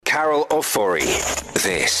Carol Ofori.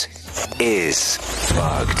 This is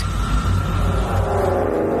Bugged.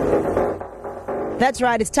 That's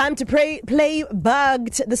right. It's time to play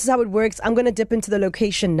Bugged. This is how it works. I'm going to dip into the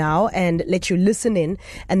location now and let you listen in,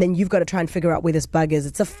 and then you've got to try and figure out where this bug is.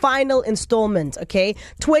 It's a final installment, okay?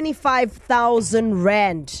 25,000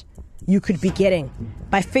 Rand you could be getting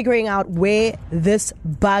by figuring out where this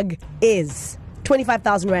bug is.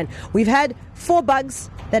 25,000 Rand. We've had 4 bugs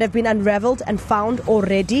that have been unraveled and found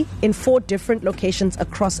already in 4 different locations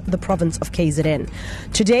across the province of KZN.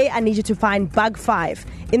 Today, I need you to find bug 5.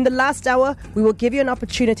 In the last hour, we will give you an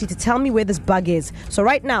opportunity to tell me where this bug is. So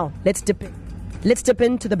right now, let's dip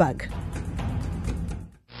into the bug.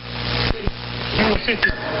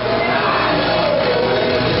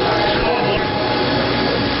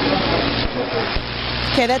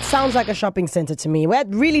 Okay, that sounds like a shopping center to me. Well, it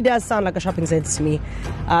really does sound like a shopping center to me.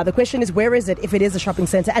 The question is, where is it if it is a shopping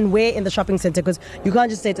center, and where in the shopping center? Because you can't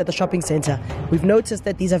just say it's at the shopping center. We've noticed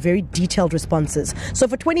that these are very detailed responses. So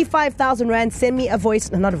for 25,000 Rand, send me a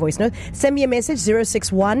voice, not a voice note, send me a message,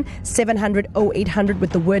 061 700 0800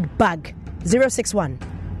 with the word bug. 061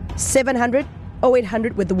 700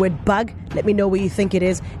 0800 with the word bug. Let me know where you think it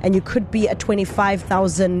is, and you could be a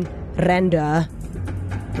 25,000 Rander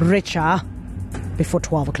richer before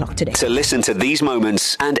 12 o'clock today. To listen to these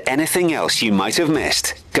moments and anything else you might have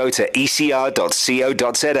missed, go to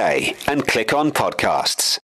ecr.co.za and click on podcasts.